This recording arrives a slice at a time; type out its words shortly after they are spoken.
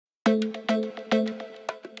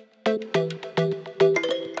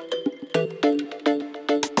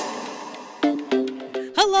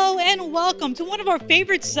Hello and welcome to one of our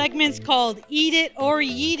favorite segments called Eat It or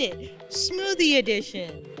Yeet It, Smoothie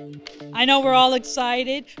Edition. I know we're all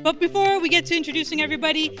excited, but before we get to introducing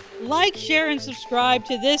everybody, like, share, and subscribe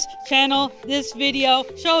to this channel, this video.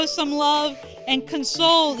 Show us some love and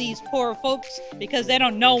console these poor folks because they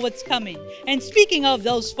don't know what's coming. And speaking of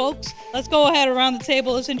those folks, let's go ahead around the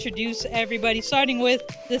table. Let's introduce everybody, starting with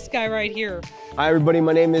this guy right here. Hi everybody,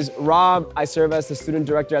 my name is Rob. I serve as the student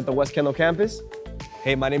director at the West Kendall campus.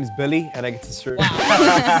 Hey, my name is Billy, and I get to serve.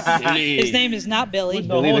 Wow. His name is not Billy. With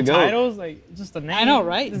the whole titles, like just the name. I know,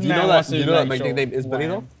 right? Do you know that my nickname is Billy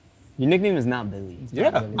though? Your nickname is not Billy. Yeah.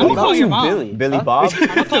 I'm gonna call your mom. Billy. Billy Bob. I'm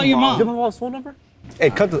gonna call your mom. Do you have my mom's phone number? Hey,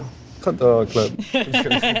 cut the clip.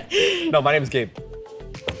 No, my name is Gabe.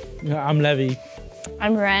 I'm Levy.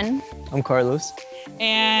 I'm Ren. I'm Carlos.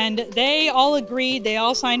 And they all agreed, they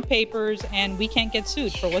all signed papers, and we can't get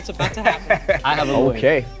sued for what's about to happen. I have a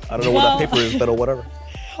Okay. I don't know what that paper is, but whatever.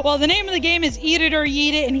 Well, the name of the game is Eat It or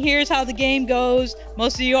Yeet It, and here's how the game goes.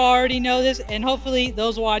 Most of you already know this, and hopefully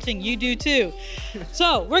those watching, you do too.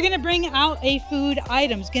 So we're gonna bring out a food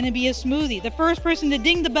item. It's gonna be a smoothie. The first person to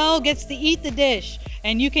ding the bell gets to eat the dish,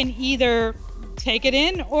 and you can either take it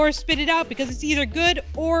in or spit it out because it's either good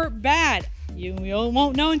or bad. You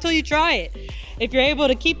won't know until you try it. If you're able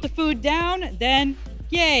to keep the food down, then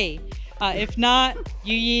yay. If not,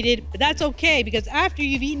 you eat it, but that's okay because after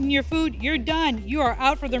you've eaten your food, you're done. You are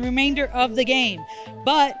out for the remainder of the game.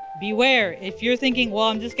 But beware, if you're thinking, well,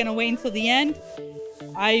 I'm just gonna wait until the end,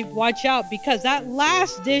 I watch out because that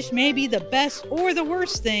last dish may be the best or the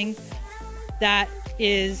worst thing that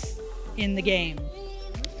is in the game.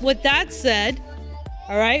 With that said,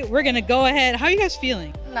 all right, we're gonna go ahead. How are you guys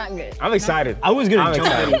feeling? Not good. I'm excited. I was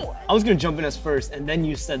gonna jump in as first, and then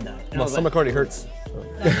you said that. My stomach already hurts.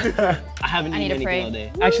 I haven't eaten anything all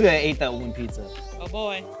day. Actually, I ate that one pizza. Oh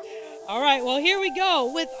boy. All right, well, here we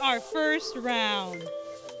go with our first round.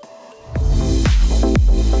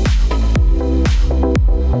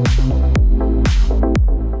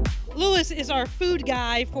 Lewis is our food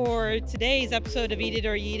guy for today's episode of Eat It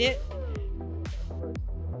or Yeet It.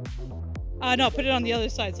 No, put it on the other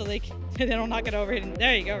side so they don't knock it over.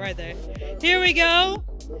 There you go, right there. Here we go.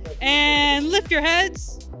 And lift your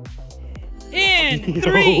heads. In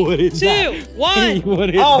 3, 2, 1. What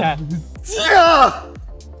is that? Yeah!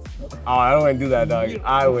 Oh, I don't want to do that, dog.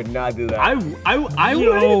 I would not do that. I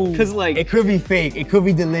would, cause like it could be fake. It could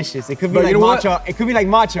be delicious. It could be like you know what? matcha. It could be like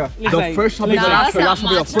matcha. Looks The like- first shall be the Nah, last. that's The not last shall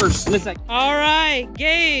be the matcha. first. looks like All right,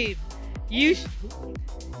 Gabe.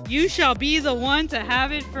 You shall be the one to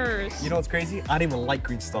have it first. You know what's crazy? I don't even like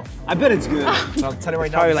green stuff. I bet it's good. So I'm telling you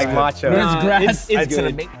right now. Probably like matcha. It's grass. It's gonna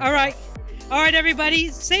good. make. All right, everybody,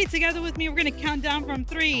 say it together with me. We're gonna count down from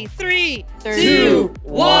 3, 2, 2,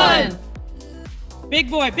 1. Big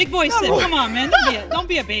boy, sip. Come on, man. Don't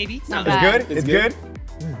be a baby. It's not It's bad. good. It's good.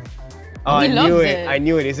 Oh, I He knew loves it. it. I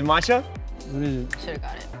knew it. Is it matcha? Should've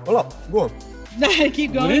got it. Hold up. Go on.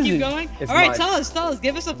 Keep going, is keep it? going. It's All right, mine. tell us.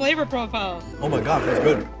 Give us a flavor profile. Oh my God, that's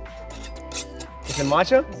good. Is it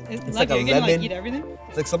matcha? It's like like a you're gonna lemon. eat everything.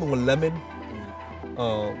 It's like something with lemon.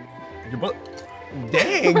 Your butt.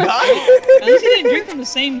 Dang, dog. At least you didn't drink from the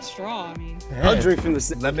same straw. I mean, I'll drink from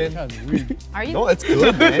the Lemon. Are you? No, it's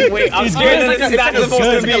good, man. Wait, I'm It's scared good. that It's that's like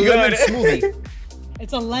supposed to be a lemon good. smoothie.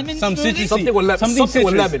 it's a lemon Some smoothie. citrus. Something with lemon. Something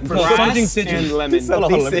with lemon. No, something citrus. and lemon. Something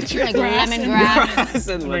Hold on, citrus. Like lemongrass. Grass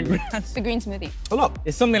and lemon. It's the green smoothie. Hold up.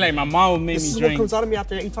 It's something like my mom would make This me is what drink. comes out of me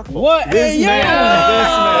after you talk about. What? This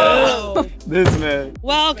This man.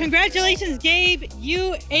 Well, congratulations, Gabe.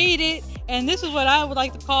 You ate it. And this is what I would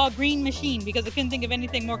like to call green machine because I couldn't think of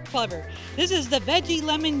anything more clever. This is the veggie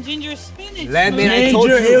lemon ginger spinach. Lemon, smoothie. I told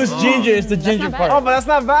you. It was ginger. It's the ginger not part. bad. Oh, but that's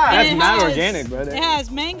not bad. And That's it not has- organic, brother. It has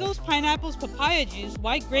mangoes, pineapples, papaya juice,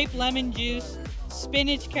 white grape lemon juice,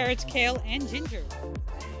 spinach, carrots, kale, and ginger.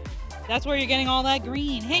 That's where you're getting all that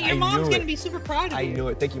green. Hey, your I mom's knew gonna it. be super proud of I you. knew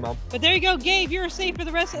it. Thank you, Mom. But there you go, Gabe. You're safe for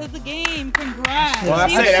the rest of the game. Congrats. Well,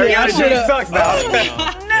 that's See, it. Every other should've- shit sucks now.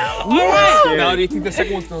 All right. Now, do you think the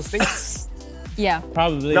second one's gonna stink? Yeah.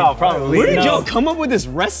 Probably. No, probably. Where did No. y'all come up with this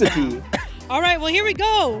recipe? All right. Well, here we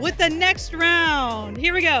go with the next round.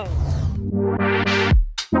 Here we go.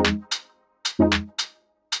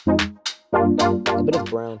 I bet it's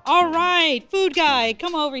brown. All right, food guy,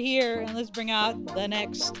 come over here and let's bring out the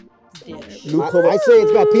next dish. I say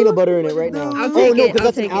it's got peanut butter in it right now. I'll Oh take no, it, because I'll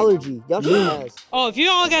that's an take it. allergy. Y'all should ask. Oh, if you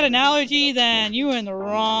all got an allergy, then you in the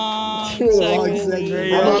wrong You're in the wrong segment.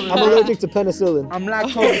 segment. I'm allergic to penicillin. I'm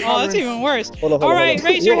lactose. Oh, that's even worse. Hold on, All hold on, right, hold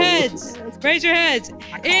on. raise your Whoa. heads. Raise your heads.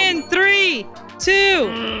 In 3,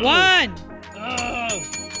 2, 1.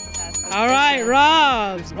 All right,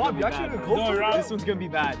 Rob. Rob, you actually didn't go for it. This one's gonna be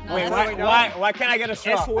bad. Wait, why can't I get a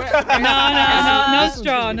straw? No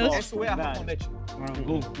straw. No.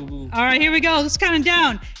 All right, here we go. Let's count it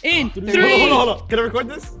down. In 3. Hold on. Can I record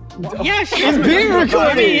this? Yeah, sure. It's being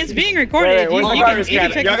recorded. I mean, it's being recorded. Where's the garbage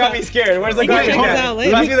can? Y'all got me scared. Where's the garbage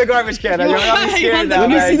can? Pass me the garbage can. Y'all got me scared now. Let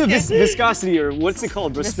me see the viscosity, or what's it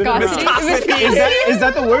called? Viscosity? Is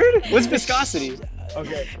that the word? What's viscosity?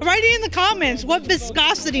 Okay. Write it in the comments what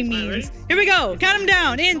viscosity means. Here we go. Count them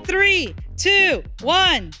down. In 3, 2,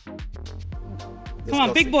 1. Come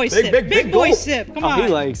on, big boy sip. Big boy sip. Come Oh, he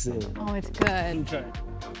on. likes it. Oh, it's good.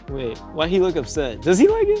 Wait, why he look upset? Does he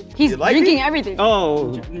like it? He's like drinking it? everything.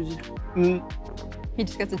 Oh. He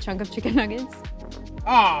just gets a chunk of chicken nuggets.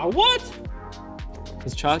 Ah, what?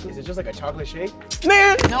 It's chocolate? Is it just like a chocolate shake?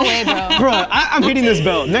 Man! No way, bro. Bro, I'm hitting this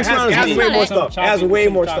belt. Next round It has is way me. more stuff. It has way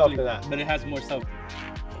more stuff than that. But it has more stuff.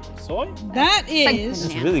 Soy? That is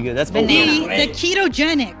It's really good. That's the banana.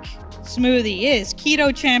 ketogenic smoothie is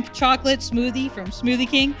Keto Champ chocolate smoothie from Smoothie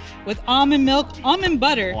King with almond milk, almond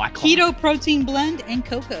butter, keto protein blend, and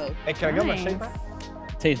cocoa. Hey, can I get my shake back?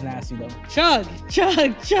 Tastes nasty though. Chug.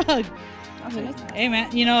 Hey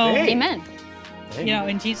man, you know, Amen.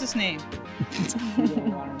 in Jesus' name.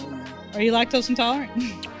 Are you lactose intolerant?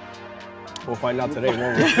 We'll find out today,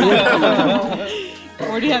 won't we?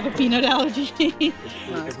 Or do you have a peanut allergy?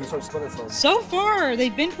 If we start splitting some. So far,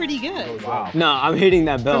 they've been pretty good. Wow. No, I'm hitting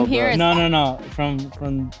that belt, From here, bro. it's No.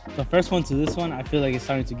 From the first one to this one, I feel like it's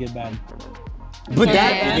starting to get bad. But Yeah.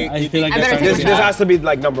 that, I feel like I that's better starting This to figure get has to be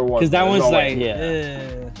like number one. because that There's one's no like,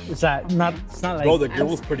 way. it's not like. Bro, the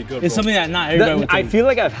grill's pretty good. It's bro. something that not everybody would I take. feel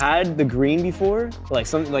like I've had the green before, like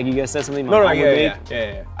something like you guys said something. My No, mom would make.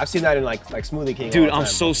 yeah. I've seen that in like Smoothie King. Dude, all the I'm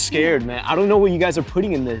time. so scared, man. I don't know what you guys are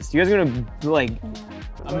putting in this. You guys are gonna like.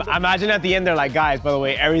 Imagine at the end they're like, guys, by the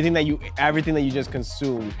way, everything that you just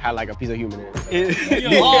consumed had like a piece of human in it.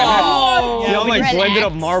 Oh, Y'all like Red blended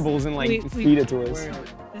up X. marbles and like We- feed it to us.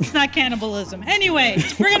 it's not cannibalism. Anyway,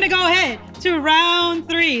 we're gonna go ahead to round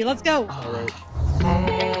 3. Let's go.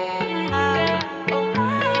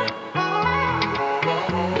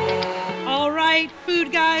 All right,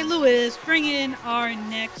 food guy Lewis, bring in our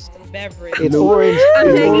next beverage. It's orange. I'm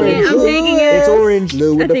It's taking orange. it. I'm taking it. It's orange.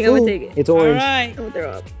 Lou with I the think I would food. take it. It's All orange. right, Oh, they're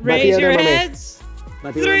up. raise your Mami. heads.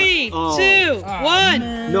 3, Oh. 2,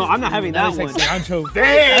 1. No, I'm not having that That one. looks like cilantro.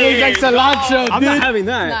 That looks like cilantro, I'm not having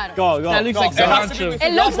that. Not- Go. That looks like It has to be cilantro.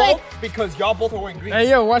 between It looks y'all like- both because y'all both are wearing green. Hey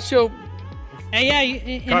yo, watch your. Hey, yeah,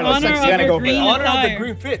 in Carlos, honor you of gotta your go for green that. Honor of the attire.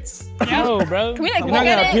 green fits. No, bro. Can we, like, You're look not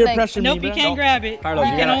at gonna it, peer like- pressure Nope, me, you bro. can't grab it. Carlos,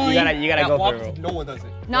 you gotta That go walk, for it, bro. no one does it.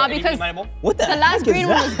 Nah, Any because animal? What the? the last green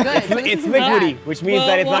one was good. so this It's is liquidy, bad. which means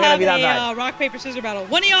that it's we'll not gonna be that have bad. a rock, paper, scissors battle.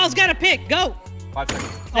 One of y'all's got to pick. Go. 5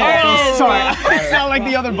 seconds. There it is. Sorry, bro. I sound like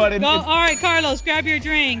the other button. Go. All right, Carlos, grab your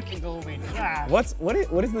drink. What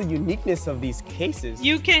is the uniqueness of these cases?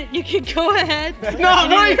 You can go ahead. No,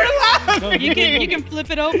 bro, you're laughing. You can flip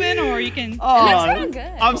it open or you can. It looks Oh, real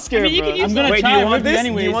good. I'm scared, I mean, you bro. can use I'm gonna Wait, do try you it want with you this?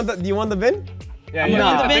 anyways. Do you want the bin? Yeah, You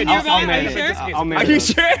want the bin I'll nearby? Are manage you it. sure? I'll Are manage you it.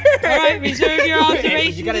 sure? All right, reserve your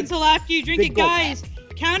observations You gotta- until after you drink it, big gulp. guys.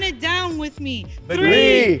 Count it down with me.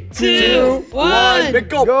 3, 2, 1. Big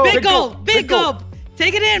gulp. Go. Big gulp. Big gulp.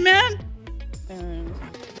 Take it in, man.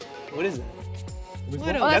 What is that?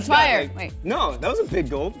 What Oh, else? that's not fire. like- Wait, No, that was a big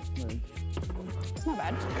gulp. it's not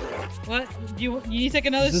bad. What? You need to take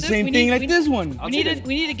another It's the sip? same We thing need- like we- this one. We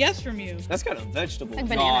need a guess from you. That's kind of vegetable. Like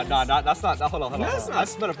No, bananas. that's not. Hold on. That's not- I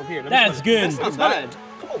smell it from here. Let me That's smell it. good. That's not bad.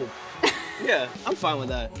 Oh, Yeah, I'm fine with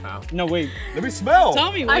that. No, wait. let me smell.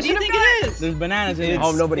 Tell me, I what do you should've think got it is? There's bananas in it.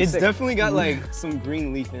 Oh, nobody's It's sick. definitely got like some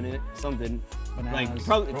green leaf in it, something. Like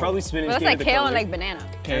Bananas. probably spinach. Well, that's gave like it the kale color. and like banana.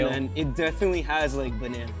 Kale. And then it definitely has like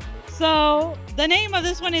banana. So the name of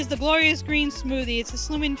this one is the Glorious Green Smoothie. It's a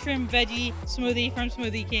slim and trim veggie smoothie from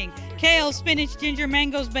Smoothie King. Kale, spinach, ginger,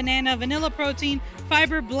 mangoes, banana, vanilla protein,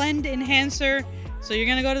 fiber blend enhancer. So you're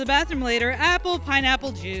gonna go to the bathroom later. Apple,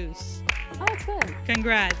 pineapple juice. Oh, that's good.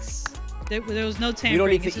 Congrats. There was no tampering. You don't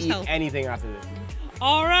need It's to just eat health. anything after this.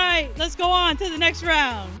 All right, let's go on to the next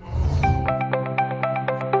round.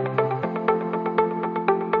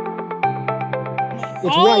 It's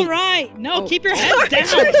All right. right. No, keep your head down.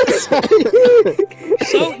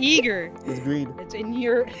 So eager. It's green. It's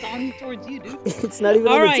on towards you, dude. It's not even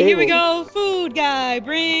All on the right, table. here we go. Food guy,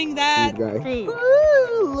 bring that Food guy. food.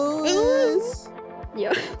 Lewis.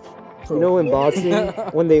 Yeah. You know in boxing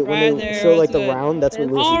when they Right there, show like that's the good. round, that's what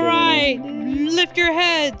Lewis is All doing right right, lift your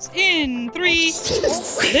heads in 3.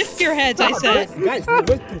 Lift your heads, I said.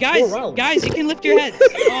 Guys, you can lift your heads.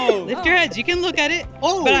 Lift your heads. You can look at it.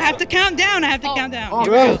 But I have to count down. Here we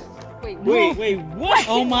go. Wait, Wait, what?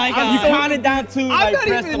 Oh my You God. counted down to like not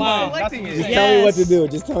press even the button. selecting it. Just tell me what to Yes. do.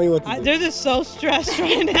 Just tell me what to do. They're just so stressed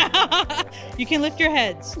right now. You can lift your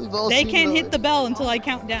heads. They can't hit the bell until I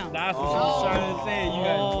count down. That's what she's trying to say. You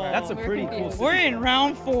guys. That's a We're pretty confused. cool. We're in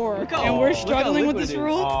round 4, and we're struggling with this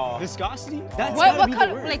rule. Viscosity? That's What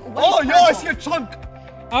color? Like what? Oh, is yo, I purple? see a chunk.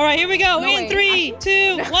 All right, here we go. No, In wait, 3,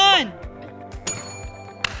 2, 1.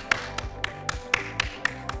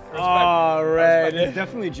 Oh, red. It's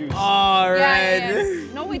definitely juice. Oh, Yeah.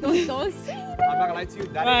 No, wait, don't say. I'm not gonna lie to you.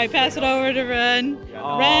 All right, pass it over to Ren.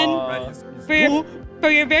 Oh, Ren, for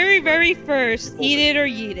your very, very first, eat it or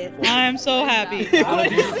yeet it. I'm so happy. Why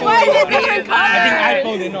is it different color? I think I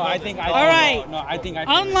folded. No, I think I. All right. No, I think I.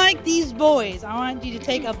 Folded. Unlike these boys, I want you to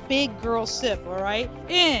take a big girl sip, all right?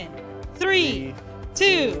 In 3,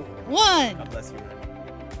 2, 1. God bless you, Red.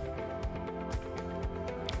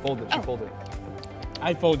 Folded. She folded.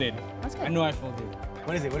 I folded. That's good. I know I folded.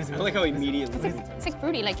 What is it? What is it? I like how immediately. It's like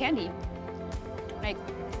fruity, like candy. Like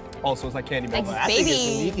Oh, so it's like candy. Like Bubba. I think it's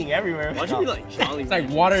baby. leaking everywhere. Why should be like jolly? It's like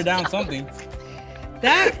watered down something.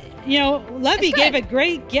 That, you know, Levy It's gave good. a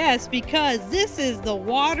great guess because this is the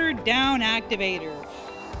watered down activator.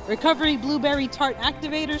 Recovery Blueberry Tart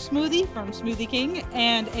Activator Smoothie from Smoothie King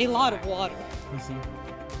and a lot of water. You see?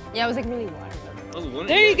 yeah, it was like really water.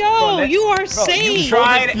 There you go. You are safe.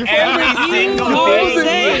 Tried every single You are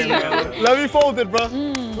thing. safe. Let me fold it, bro.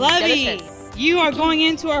 Levy, delicious. you are going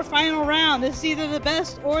into our final round. This is either the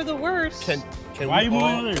best or the worst. Can Why are we you moving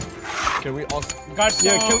all? over there? Can we all? Got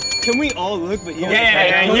Yeah. some. Can we all look? But Yeah,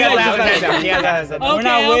 He has to have his hand down. He has to have his hand down. We're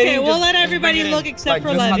not Okay, waiting, we'll just- let just everybody bring it in. look except for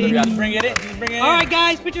just have Levy. the- Just bring it in. Just bring it in. All right,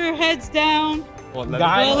 guys, put your heads down. Well,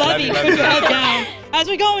 Guys, Well, Levy, put your head down as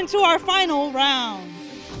we go into our final round.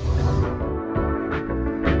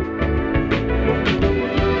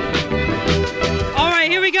 All right,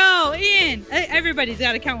 here we go. Ian, everybody's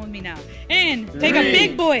got to count with me now. Ian, take a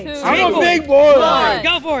big boy. 2, I'm a big boy. One.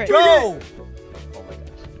 Go for it. Go.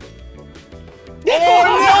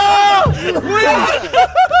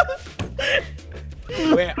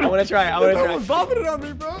 Wait, I want to try. I want to That try. was vomited on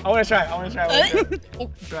me, bro. I want to try. I want to try.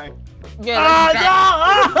 Try.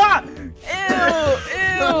 Yeah, Ew,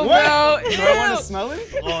 bro. Do I want to smell it?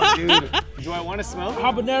 Oh, dude. Do I want to smell it?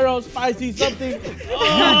 Habanero, spicy, something.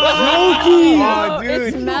 Oh, dude.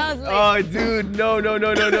 it smells like. Oh, dude. No.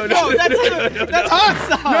 That's hot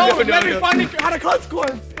sauce. No, let me no. find it had a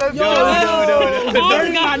consequence. Let's No, go. no.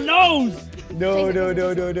 Dirty my nose. No.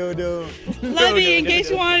 Levy, in case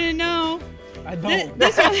you wanted to know, I don't.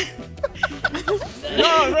 this one,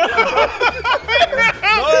 No.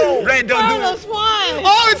 Red, don't do Carlos, it. why?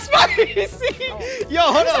 Oh, it's spicy. Yo,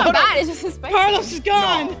 hold It's on. not bad. It's just spicy. Carlos is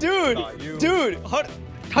gone. Dude. Hold on.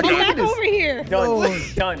 How do Come you back do this? over here.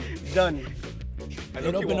 Done.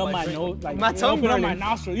 It opened up my nose. Like, My it tongue opened up my burning.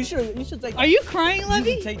 nostril. You should take. Are you crying, You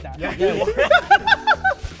Levy? should take that. Yeah.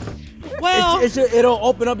 Well, It'll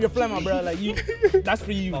open up your phlegm, bro. Like you. That's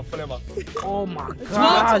for you. Oh my That's a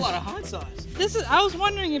gosh. lot of hot sauce. I was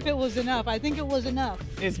wondering if it was enough. I think it was enough.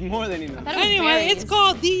 It's more than enough. That was Anyway, berries. it's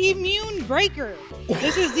called the Immune Breaker.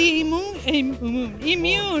 This is the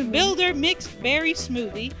Immune Builder Mixed Berry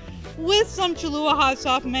Smoothie with some Cholula hot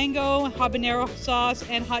sauce, mango, habanero sauce,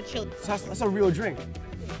 and hot chili. That's a real drink.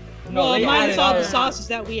 Well, they minus added all the other- sauces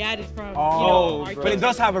that we added from, Oh, our but it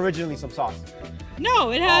does have originally some sauce.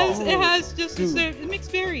 No, it has just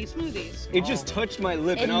mixed berry smoothies. It just touched my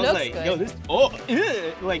lip, It and I was looks like, good. "Yo, this,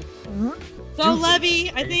 like." So,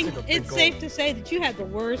 Levy, I think it's safe to say that you had the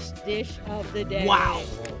worst dish of the day. Wow.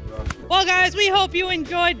 Well, guys, we hope you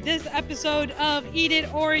enjoyed this episode of Eat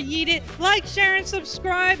It or Yeet It. Like, share, and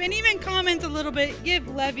subscribe, and even comment a little bit. Give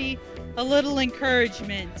Levy a little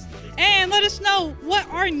encouragement. And let us know what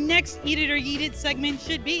our next Eat It or Yeet It segment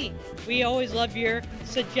should be. We always love your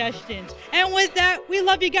suggestions. And with that, we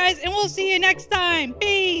love you guys, and we'll see you next time.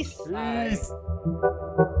 Peace. Peace.